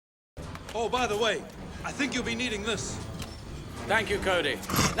Oh, by the way, I think you'll be needing this. Thank you, Cody.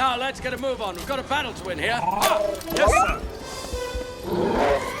 Now let's get a move on. We've got a battle to win here. Yes, sir.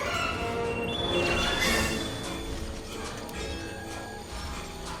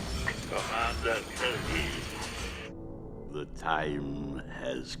 Commander Cody. The time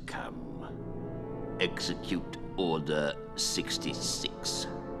has come. Execute Order 66.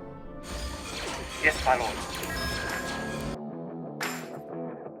 Yes, my lord.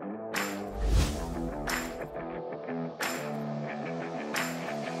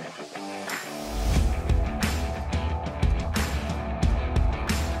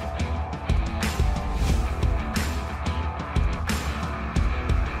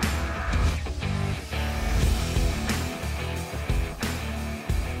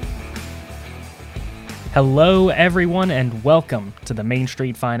 Hello, everyone, and welcome to the Main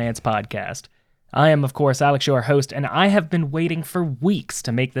Street Finance Podcast. I am, of course, Alex, your host, and I have been waiting for weeks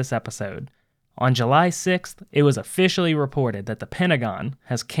to make this episode. On July 6th, it was officially reported that the Pentagon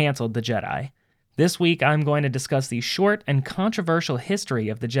has canceled the Jedi. This week, I'm going to discuss the short and controversial history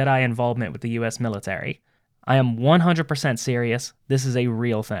of the Jedi involvement with the U.S. military. I am 100% serious. This is a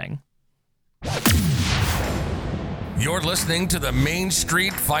real thing. You're listening to the Main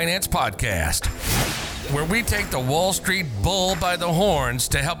Street Finance Podcast, where we take the Wall Street bull by the horns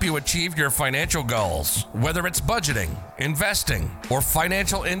to help you achieve your financial goals. Whether it's budgeting, investing, or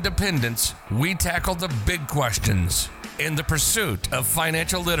financial independence, we tackle the big questions in the pursuit of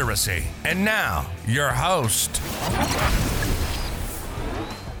financial literacy. And now, your host.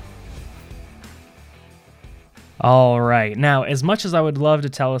 All right, now, as much as I would love to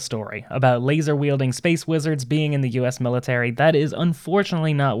tell a story about laser-wielding space wizards being in the U.S. military, that is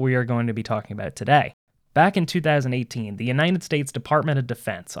unfortunately not what we are going to be talking about today. Back in 2018, the United States Department of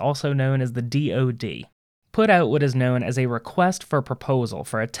Defense, also known as the DoD, put out what is known as a request for proposal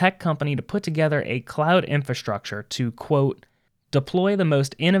for a tech company to put together a cloud infrastructure to, quote, deploy the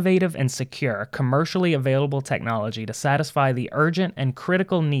most innovative and secure commercially available technology to satisfy the urgent and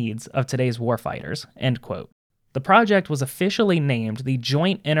critical needs of today's warfighters, end quote. The project was officially named the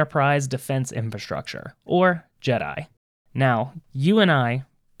Joint Enterprise Defense Infrastructure, or JEDI. Now, you and I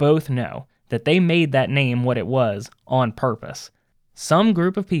both know that they made that name what it was on purpose. Some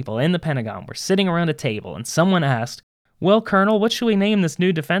group of people in the Pentagon were sitting around a table and someone asked, well, Colonel, what should we name this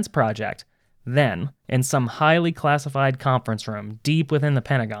new defense project? Then, in some highly classified conference room deep within the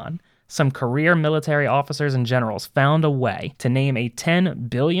Pentagon, some career military officers and generals found a way to name a $10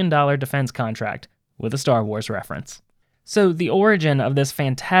 billion defense contract with a Star Wars reference. So the origin of this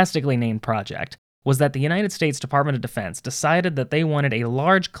fantastically named project was that the United States Department of Defense decided that they wanted a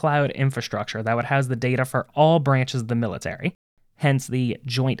large cloud infrastructure that would house the data for all branches of the military, hence the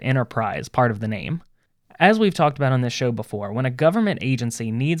joint enterprise part of the name. As we've talked about on this show before, when a government agency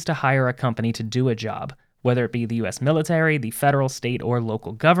needs to hire a company to do a job, whether it be the U.S. military, the federal, state, or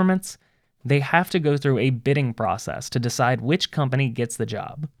local governments, they have to go through a bidding process to decide which company gets the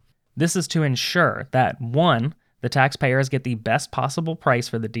job. This is to ensure that, 1, the taxpayers get the best possible price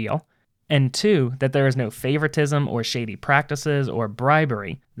for the deal, and 2, that there is no favoritism or shady practices or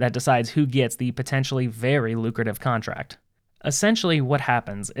bribery that decides who gets the potentially very lucrative contract. Essentially, what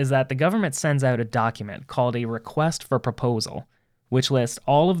happens is that the government sends out a document called a request for proposal, which lists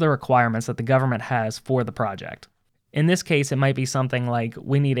all of the requirements that the government has for the project. In this case, it might be something like,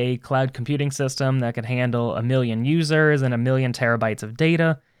 we need a cloud computing system that can handle 1 million users and 1 million terabytes of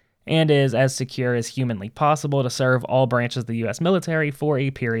data, and is as secure as humanly possible to serve all branches of the U.S. military for a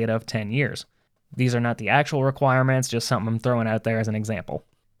period of 10 years. These are not the actual requirements, just something I'm throwing out there as an example.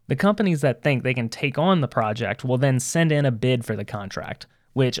 The companies that think they can take on the project will then send in a bid for the contract,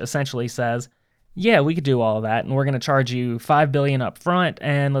 which essentially says, yeah, we could do all of that, and we're going to charge you $5 billion up front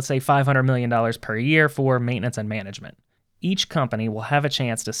and let's say $500 million per year for maintenance and management. Each company will have a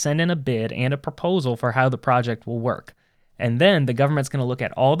chance to send in a bid and a proposal for how the project will work. And then the government's going to look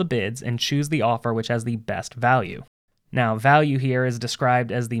at all the bids and choose the offer which has the best value. Now, value here is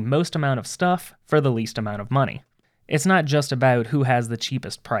described as the most amount of stuff for the least amount of money. It's not just about who has the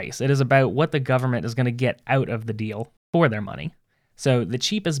cheapest price. It is about what the government is going to get out of the deal for their money. So the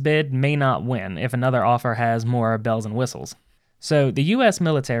cheapest bid may not win if another offer has more bells and whistles. So the U.S.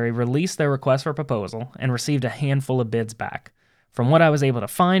 military released their request for proposal and received a handful of bids back. From what I was able to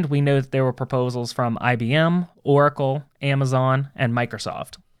find, we know that there were proposals from IBM, Oracle, Amazon, and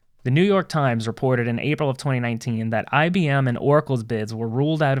Microsoft. The New York Times reported in April of 2019 that IBM and Oracle's bids were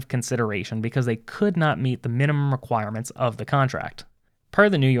ruled out of consideration because they could not meet the minimum requirements of the contract. Per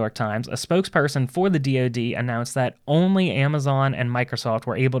the New York Times, a spokesperson for the DoD announced that only Amazon and Microsoft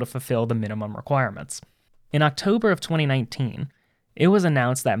were able to fulfill the minimum requirements. In October of 2019, it was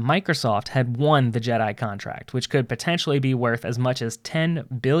announced that Microsoft had won the Jedi contract, which could potentially be worth as much as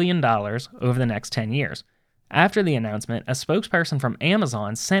 $10 billion over the next 10 years. After the announcement, a spokesperson from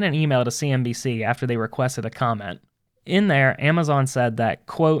Amazon sent an email to CNBC after they requested a comment. In there, Amazon said that,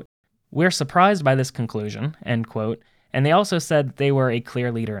 quote, "We're surprised by this conclusion," end quote, and they also said that they were a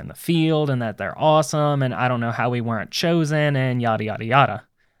clear leader in the field and that they're awesome and I don't know how we weren't chosen and yada yada yada.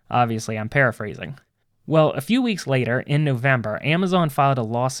 Obviously, I'm paraphrasing. Well, a few weeks later, in November, Amazon filed a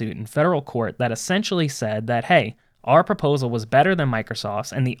lawsuit in federal court that essentially said that, hey, our proposal was better than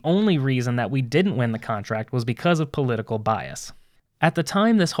Microsoft's, and the only reason that we didn't win the contract was because of political bias. At the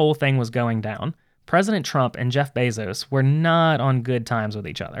time this whole thing was going down, President Trump and Jeff Bezos were not on good times with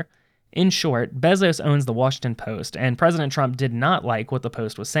each other. In short, Bezos owns the Washington Post, and President Trump did not like what the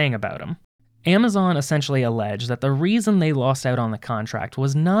Post was saying about him. Amazon essentially alleged that the reason they lost out on the contract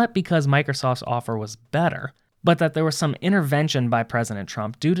was not because Microsoft's offer was better, but that there was some intervention by President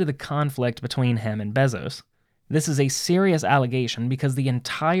Trump due to the conflict between him and Bezos. This is a serious allegation because the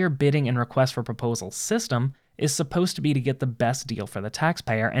entire bidding and request for proposal system is supposed to be to get the best deal for the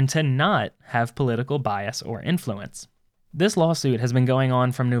taxpayer and to not have political bias or influence. This lawsuit has been going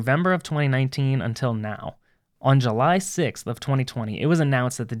on from November of 2019 until now. On July 6th of 2020, it was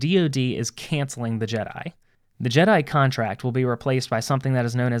announced that the DoD is canceling the Jedi. The Jedi contract will be replaced by something that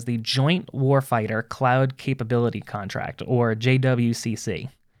is known as the Joint Warfighter Cloud Capability Contract, or JWCC.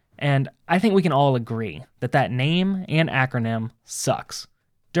 And I think we can all agree that that name and acronym sucks.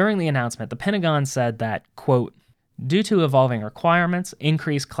 During the announcement, the Pentagon said that, quote, "Due to evolving requirements,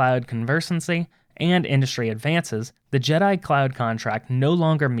 increased cloud conversancy, and industry advances, the Jedi Cloud contract no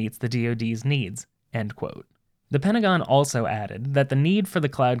longer meets the DoD's needs," end quote. The Pentagon also added that the need for the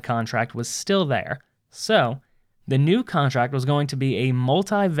cloud contract was still there, so the new contract was going to be a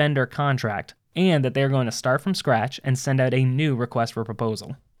multi-vendor contract and that they're going to start from scratch and send out a new request for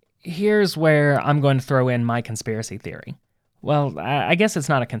proposal. Here's where I'm going to throw in my conspiracy theory. Well, I guess it's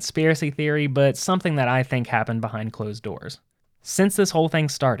not a conspiracy theory, but something that I think happened behind closed doors. Since this whole thing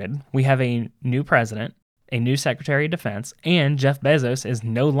started, we have a new president, a new Secretary of Defense, and Jeff Bezos is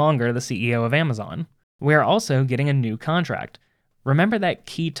no longer the CEO of Amazon. We are also getting a new contract. Remember that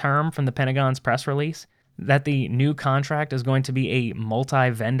key term from the Pentagon's press release? That the new contract is going to be a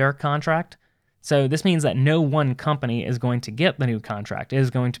multi-vendor contract? So this means that no one company is going to get the new contract. It is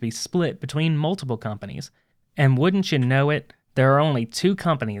going to be split between multiple companies. And wouldn't you know it, there are only 2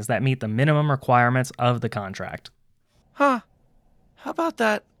 companies that meet the minimum requirements of the contract. Huh. How about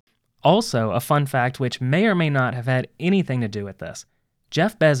that? Also, a fun fact which may or may not have had anything to do with this.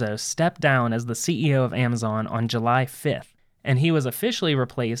 Jeff Bezos stepped down as the CEO of Amazon on July 5th, and he was officially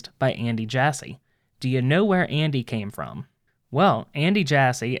replaced by Andy Jassy. Do you know where Andy came from? Well, Andy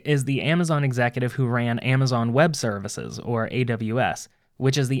Jassy is the Amazon executive who ran Amazon Web Services, or AWS,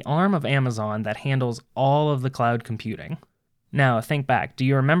 which is the arm of Amazon that handles all of the cloud computing. Now, think back. Do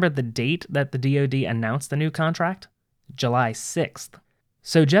you remember the date that the DoD announced the new contract? July 6th.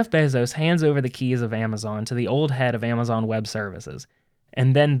 So Jeff Bezos hands over the keys of Amazon to the old head of Amazon Web Services.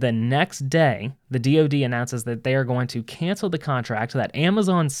 And then the next day, the DoD announces that they are going to cancel the contract that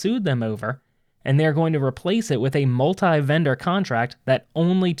Amazon sued them over, and they're going to replace it with a multi-vendor contract that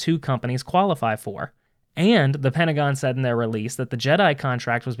only 2 companies qualify for. And the Pentagon said in their release that the Jedi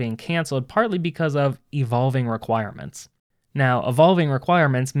contract was being canceled partly because of evolving requirements. Now, evolving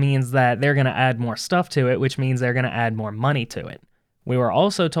requirements means that they're going to add more stuff to it, which means they're going to add more money to it. We were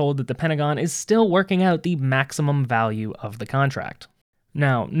also told that the Pentagon is still working out the maximum value of the contract.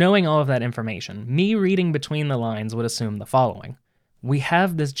 Now, knowing all of that information, me reading between the lines would assume the following. We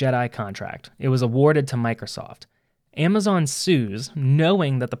have this Jedi contract. It was awarded to Microsoft. Amazon sues,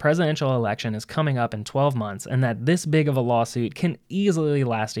 knowing that the presidential election is coming up in 12 months and that this big of a lawsuit can easily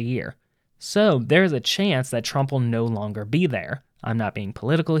last a year. So there's a chance that Trump will no longer be there. I'm not being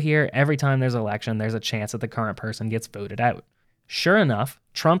political here. Every time there's an election, there's a chance that the current person gets voted out. Sure enough,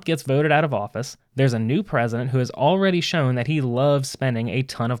 Trump gets voted out of office. There's a new president who has already shown that he loves spending a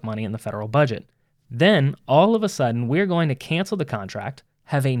ton of money in the federal budget. Then, all of a sudden, we're going to cancel the contract,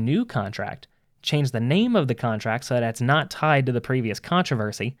 have a new contract, change the name of the contract so that it's not tied to the previous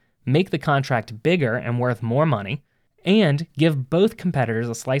controversy, make the contract bigger and worth more money, and give both competitors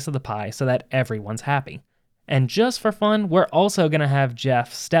a slice of the pie so that everyone's happy. And just for fun, we're also going to have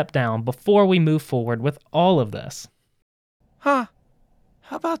Jeff step down before we move forward with all of this. Huh.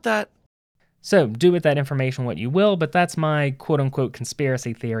 How about that? So, do with that information what you will, but that's my quote-unquote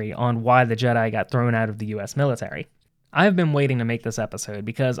conspiracy theory on why the Jedi got thrown out of the US military. I've been waiting to make this episode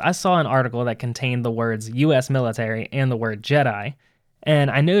because I saw an article that contained the words US military and the word Jedi,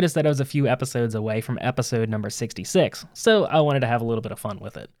 and I noticed that I was a few episodes away from episode number 66, so I wanted to have a little bit of fun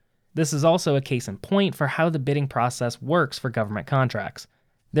with it. This is also a case in point for how the bidding process works for government contracts.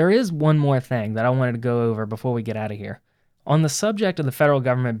 There is one more thing that I wanted to go over before we get out of here. On the subject of the federal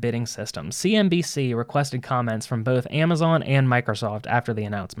government bidding system, CNBC requested comments from both Amazon and Microsoft after the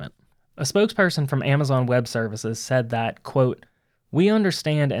announcement. A spokesperson from Amazon Web Services said that, quote, "We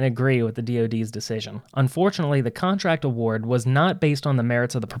understand and agree with the DoD's decision. Unfortunately, the contract award was not based on the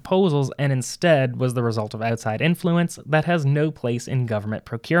merits of the proposals and instead was the result of outside influence that has no place in government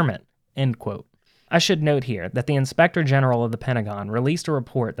procurement." End quote. I should note here that the Inspector General of the Pentagon released a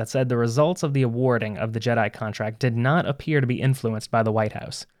report that said the results of the awarding of the Jedi contract did not appear to be influenced by the White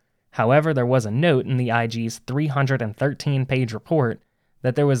House. However, there was a note in the IG's 313-page report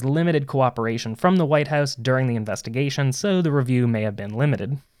that there was limited cooperation from the White House during the investigation, so the review may have been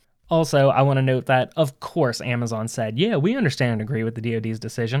limited. Also, I want to note that, of course, Amazon said, yeah, we understand and agree with the DoD's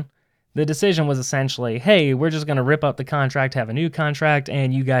decision. The decision was essentially, hey, we're just going to rip up the contract, have a new contract,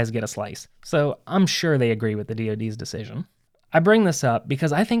 and you guys get a slice. So I'm sure they agree with the DoD's decision. I bring this up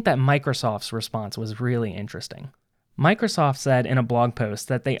because I think that Microsoft's response was really interesting. Microsoft said in a blog post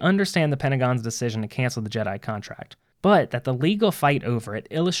that they understand the Pentagon's decision to cancel the Jedi contract, but that the legal fight over it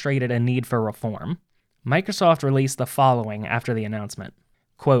illustrated a need for reform. Microsoft released the following after the announcement.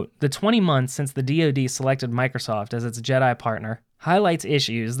 Quote, "The 20 months since the DoD selected Microsoft as its Jedi partner highlights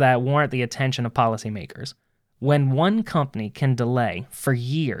issues that warrant the attention of policymakers. When one company can delay, for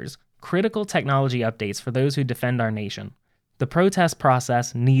years, critical technology updates for those who defend our nation, the protest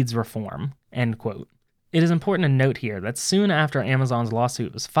process needs reform." End quote. It is important to note here that soon after Amazon's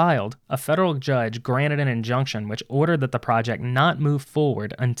lawsuit was filed, a federal judge granted an injunction which ordered that the project not move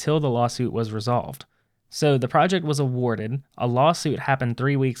forward until the lawsuit was resolved. So the project was awarded, a lawsuit happened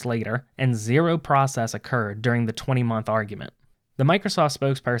 3 weeks later, and zero process occurred during the 20-month argument. The Microsoft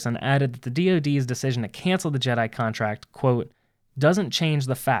spokesperson added that the DoD's decision to cancel the Jedi contract, quote, "doesn't change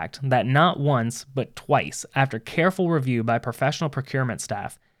the fact that not once, but twice, after careful review by professional procurement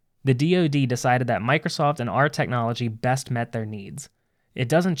staff, the DoD decided that Microsoft and our technology best met their needs. It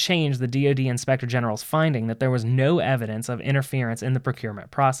doesn't change the DoD Inspector General's finding that there was no evidence of interference in the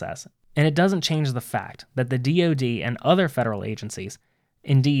procurement process. And it doesn't change the fact that the DoD and other federal agencies,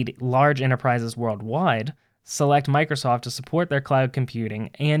 indeed large enterprises worldwide, select Microsoft to support their cloud computing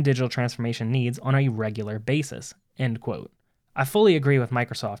and digital transformation needs on a regular basis." End quote. I fully agree with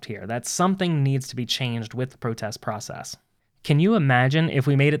Microsoft here that something needs to be changed with the protest process. Can you imagine if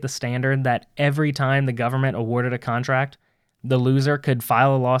we made it the standard that every time the government awarded a contract, the loser could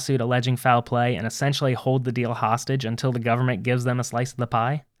file a lawsuit alleging foul play and essentially hold the deal hostage until the government gives them a slice of the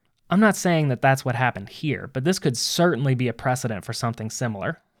pie? I'm not saying that that's what happened here, but this could certainly be a precedent for something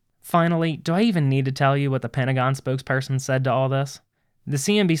similar. Finally, do I even need to tell you what the Pentagon spokesperson said to all this? The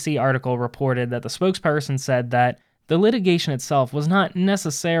CNBC article reported that the spokesperson said that the litigation itself was not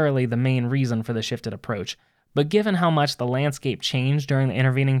necessarily the main reason for the shifted approach, but given how much the landscape changed during the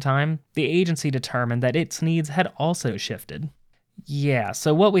intervening time, the agency determined that its needs had also shifted. Yeah,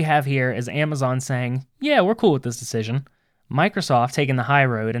 so what we have here is Amazon saying, yeah, we're cool with this decision. Microsoft taking the high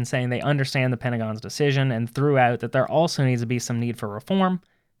road and saying they understand the Pentagon's decision and threw out that there also needs to be some need for reform.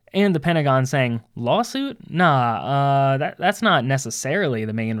 And the Pentagon saying, lawsuit? Nah, that's not necessarily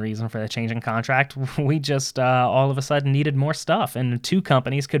the main reason for the change in contract. We just all of a sudden needed more stuff and two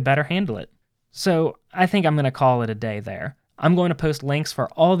companies could better handle it. So I think I'm going to call it a day there. I'm going to post links for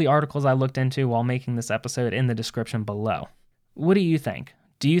all the articles I looked into while making this episode in the description below. What do you think?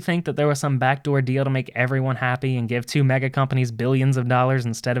 Do you think that there was some backdoor deal to make everyone happy and give two mega companies billions of dollars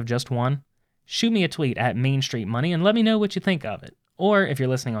instead of just one? Shoot me a tweet at Main Street Money and let me know what you think of it. Or if you're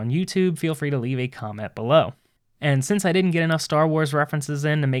listening on YouTube, feel free to leave a comment below. And since I didn't get enough Star Wars references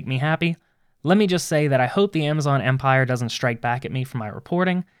in to make me happy, let me just say that I hope the Amazon empire doesn't strike back at me for my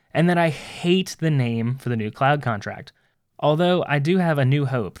reporting, and that I hate the name for the new cloud contract. Although I do have a new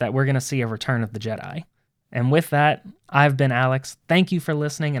hope that we're going to see a return of the Jedi. And with that, I've been Alex. Thank you for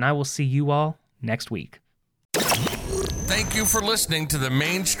listening, and I will see you all next week. Thank you for listening to the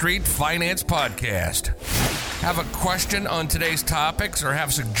Main Street Finance Podcast. Have a question on today's topics or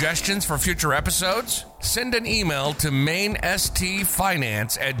have suggestions for future episodes? Send an email to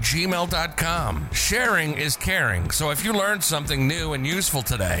mainstfinance@gmail.com. Sharing is caring, so if you learned something new and useful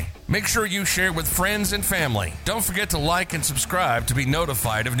today, make sure you share with friends and family. Don't forget to like and subscribe to be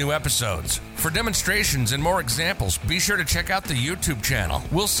notified of new episodes. For demonstrations and more examples, be sure to check out the YouTube channel.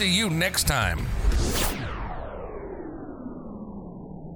 We'll see you next time.